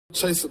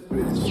Chase a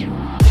bitch.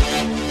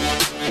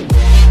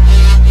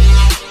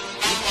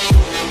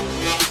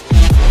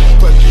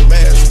 Put your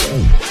mask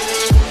on.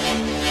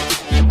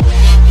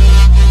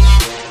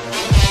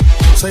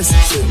 Chase a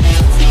chick.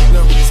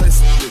 Never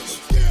chase a bitch.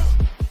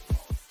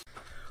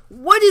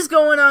 What is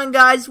going on,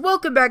 guys?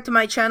 Welcome back to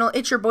my channel.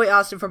 It's your boy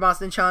Austin from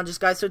Austin Challenges,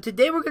 guys. So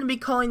today we're going to be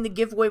calling the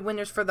giveaway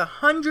winners for the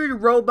 100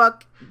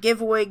 Robux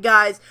giveaway,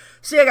 guys.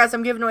 So yeah, guys,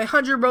 I'm giving away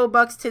 100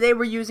 Robux. Today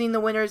we're using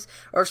the winners,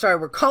 or sorry,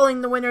 we're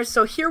calling the winners.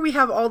 So here we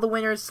have all the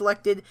winners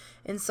selected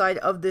inside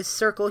of this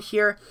circle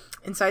here,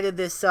 inside of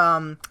this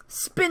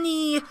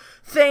spinny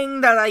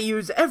thing that I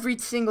use every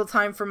single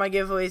time for my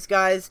giveaways,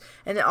 guys,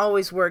 and it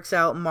always works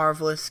out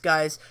marvelous,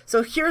 guys.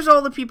 So here's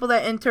all the people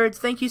that entered.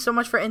 Thank you so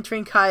much for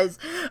entering, guys.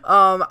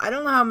 I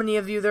don't know how many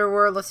of you there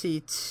were. Let's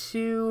see,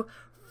 2,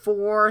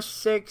 4,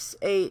 6,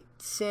 8,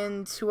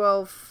 10,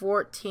 12,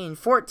 14.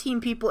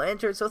 14 people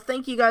entered, so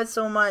thank you guys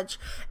so much.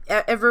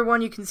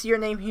 Everyone, you can see your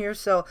name here,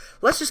 so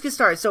let's just get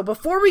started. So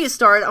before we get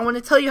started, I want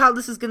to tell you how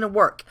this is going to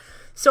work.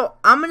 So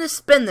I'm going to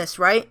spin this,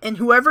 right? And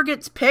whoever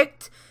gets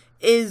picked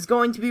is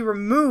going to be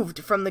removed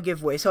from the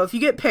giveaway. So if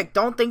you get picked,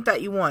 don't think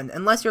that you won,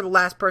 unless you're the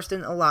last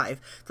person alive.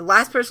 The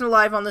last person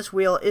alive on this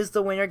wheel is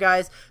the winner,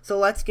 guys. So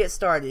let's get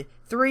started.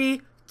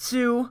 3,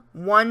 2,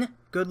 1.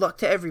 Good luck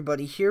to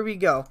everybody. Here we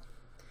go.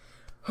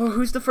 Oh,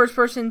 who's the first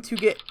person to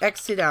get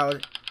exited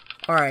out?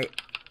 Alright.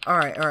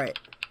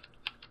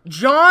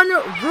 John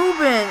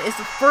Rubin is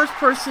the first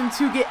person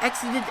to get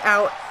exited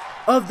out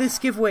of this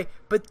giveaway.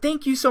 But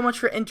thank you so much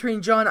for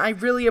entering, John. I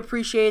really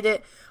appreciate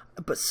it.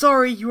 But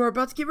sorry, you are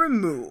about to get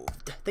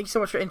removed. Thank you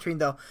so much for entering,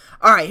 though.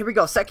 Alright, here we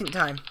go. Second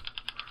time.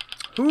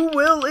 Who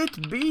will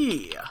it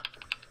be?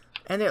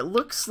 And it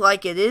looks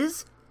like it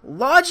is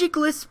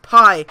Logicless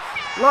Pie.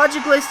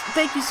 Logicless,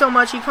 thank you so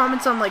much. He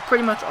comments on like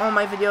pretty much all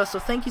my videos, so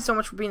thank you so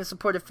much for being a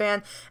supportive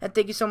fan, and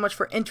thank you so much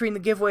for entering the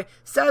giveaway.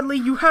 Sadly,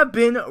 you have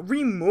been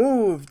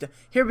removed.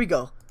 Here we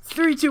go.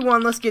 3, 2,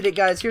 1. Let's get it,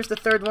 guys. Here's the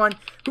third one.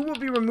 Who will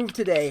be removed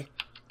today?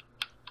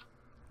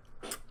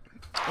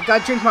 I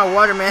gotta drink my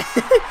water, man.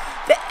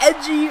 The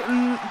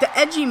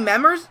edgy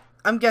memers.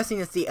 I'm guessing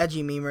it's the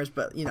edgy memers,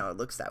 but, you know, it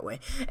looks that way.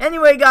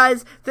 Anyway,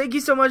 guys, thank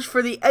you so much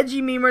for the edgy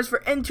memers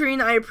for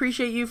entering. I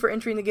appreciate you for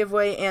entering the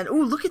giveaway. And,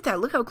 ooh, look at that.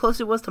 Look how close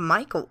it was to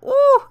Michael.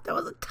 Ooh, that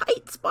was a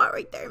tight spot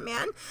right there,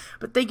 man.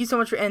 But thank you so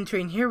much for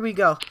entering. Here we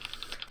go.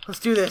 Let's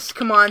do this.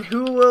 Come on.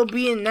 Who will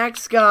be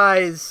next,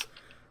 guys?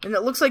 And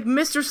it looks like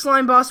Mr.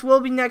 Slime Boss will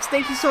be next.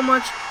 Thank you so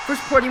much for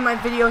supporting my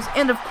videos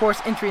and, of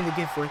course, entering the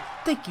giveaway.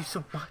 Thank you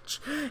so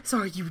much.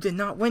 Sorry you did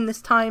not win this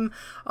time.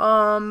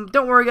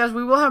 Don't worry, guys.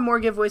 We will have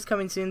more giveaways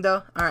coming soon,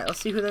 though. Alright, let's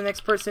see who the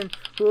next person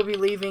who will be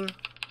leaving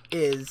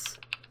is.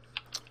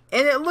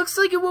 And it looks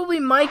like it will be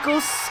Michael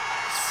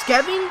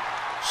Shevin.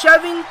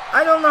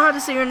 I don't know how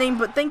to say your name,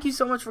 but thank you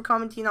so much for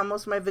commenting on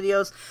most of my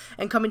videos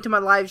and coming to my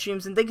live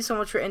streams. And thank you so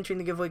much for entering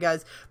the giveaway,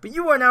 guys. But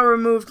you are now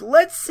removed.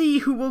 Let's see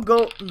who will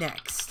go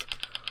next.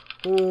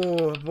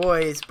 Oh,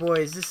 boys,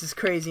 this is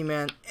crazy,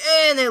 man.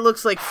 And it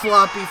looks like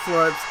Floppy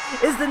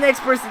Florps is the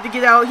next person to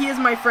get out. He is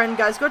my friend,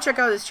 guys. Go check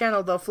out his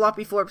channel, though.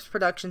 Floppy Florps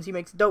Productions. He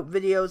makes dope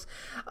videos.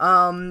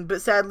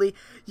 But sadly,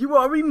 you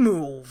are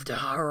removed.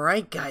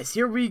 Alright, guys.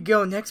 Here we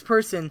go. Next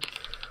person.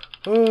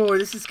 Oh,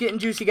 this is getting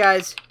juicy,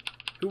 guys.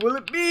 Who will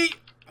it be?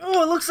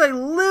 Oh, it looks like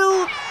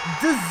Lil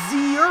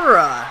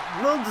Desira?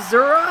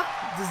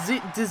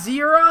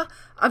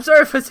 I'm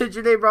sorry if I said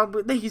your name wrong,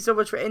 but thank you so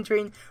much for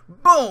entering.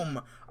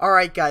 Boom!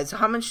 Alright, guys, so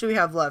how much do we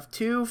have left?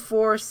 2,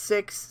 4,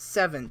 6,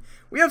 7.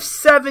 We have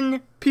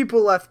 7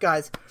 people left,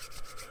 guys.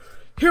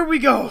 Here we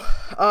go.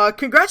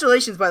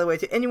 Congratulations, by the way,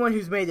 to anyone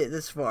who's made it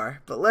this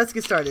far. But let's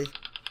get started.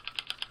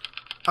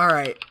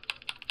 Alright.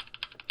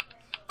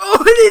 Oh,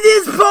 and it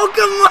is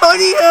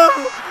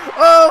Pokemonium!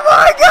 Oh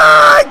my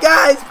god,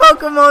 guys!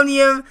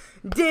 Pokemonium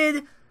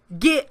did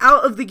get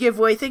out of the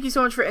giveaway. Thank you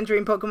so much for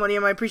entering,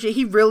 Pokemonium. I appreciate it.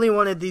 He really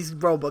wanted these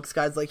Robux,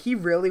 guys. Like, he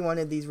really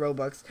wanted these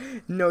Robux.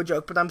 No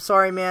joke. But I'm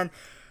sorry, man.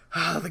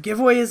 The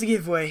giveaway is a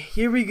giveaway.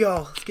 Here we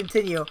go. Let's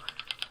continue.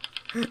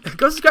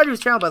 Go subscribe to his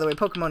channel, by the way,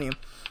 Pokemonium.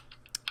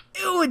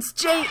 Ew, it's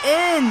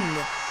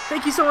JN.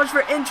 Thank you so much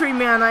for entering,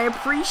 man. I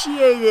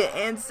appreciate it.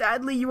 And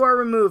sadly, you are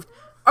removed.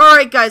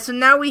 Alright, guys. So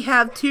now we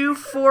have 2,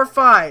 4,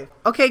 5.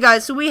 Okay,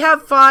 guys. So we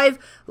have 5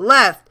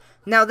 left.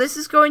 Now, this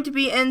is going to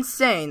be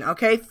insane,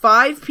 okay?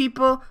 5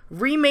 people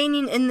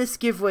remaining in this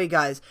giveaway,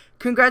 guys.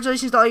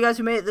 Congratulations to all you guys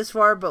who made it this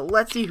far, but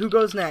let's see who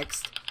goes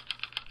next.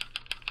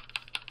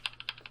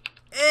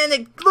 And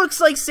it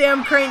looks like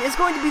Sam Crane is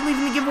going to be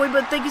leaving the giveaway,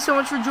 but thank you so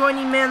much for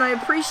joining, man. I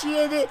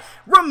appreciate it.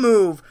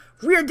 Remove.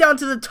 We are down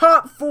to the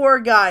top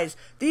 4, guys.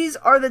 These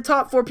are the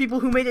top 4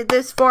 people who made it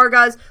this far,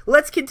 guys.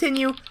 Let's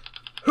continue.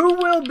 Who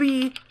will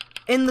be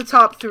in the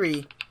top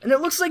 3? And it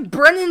looks like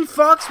Brennan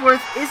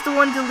Foxworth is the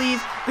one to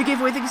leave the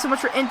giveaway. Thank you so much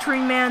for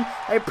entering, man.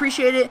 I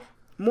appreciate it.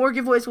 More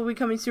giveaways will be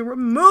coming soon.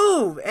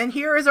 Remove! And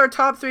here is our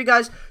top 3,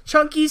 guys.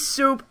 Chunky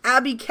Soup,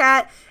 Abby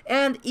Cat,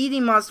 and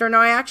Eating Monster.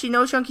 Now, I actually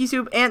know Chunky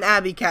Soup and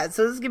Abby Cat,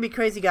 so this is going to be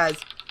crazy, guys.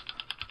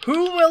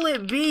 Who will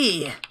it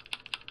be?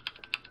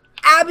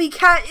 Abby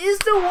Cat is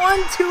the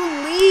one to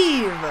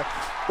leave.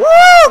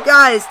 Woo,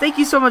 guys, thank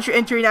you so much for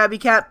entering Abby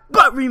Cat,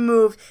 but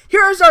removed.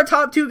 Here's our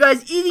top 2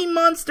 guys, Eating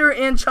Monster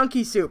and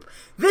Chunky Soup.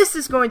 This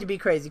is going to be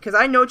crazy, because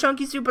I know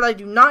Chunky Soup, but I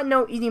do not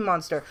know Eating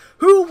Monster.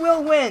 Who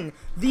will win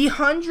the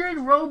 100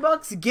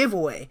 Robux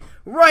giveaway?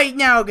 Right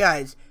now,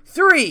 guys.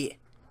 3,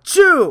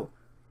 2,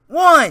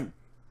 1,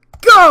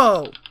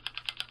 go!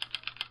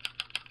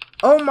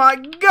 Oh my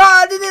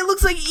god, and it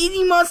looks like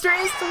Eating Monster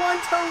is the one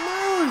to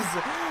lose.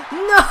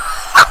 No!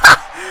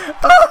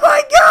 Oh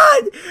my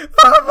god!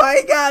 Oh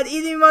my god,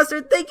 Eating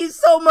Monster, thank you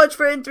so much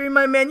for entering,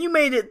 my man. You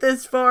made it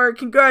this far.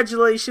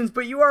 Congratulations,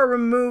 but you are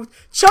removed.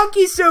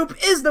 Chunky Soup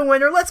is the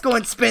winner. Let's go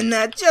and spin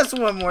that just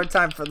one more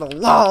time for the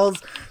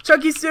lols.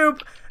 Chunky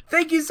Soup,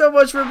 thank you so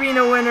much for being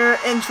a winner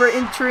and for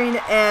entering,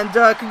 and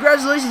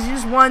congratulations, you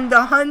just won the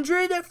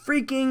 100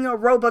 freaking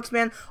Robux,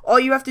 man. All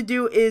you have to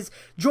do is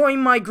join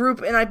my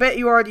group, and I bet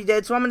you already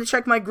did, so I'm going to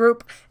check my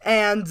group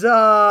and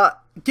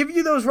give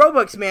you those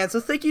Robux, man. So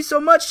thank you so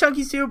much,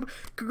 Chunky Soup.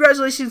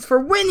 Congratulations for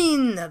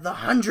winning the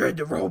 100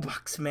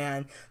 Robux,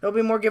 man. There'll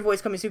be more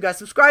giveaways coming soon, guys.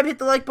 Subscribe, hit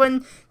the like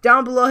button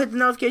down below, hit the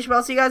notification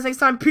bell. See you guys next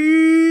time.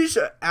 Peace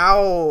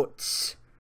out.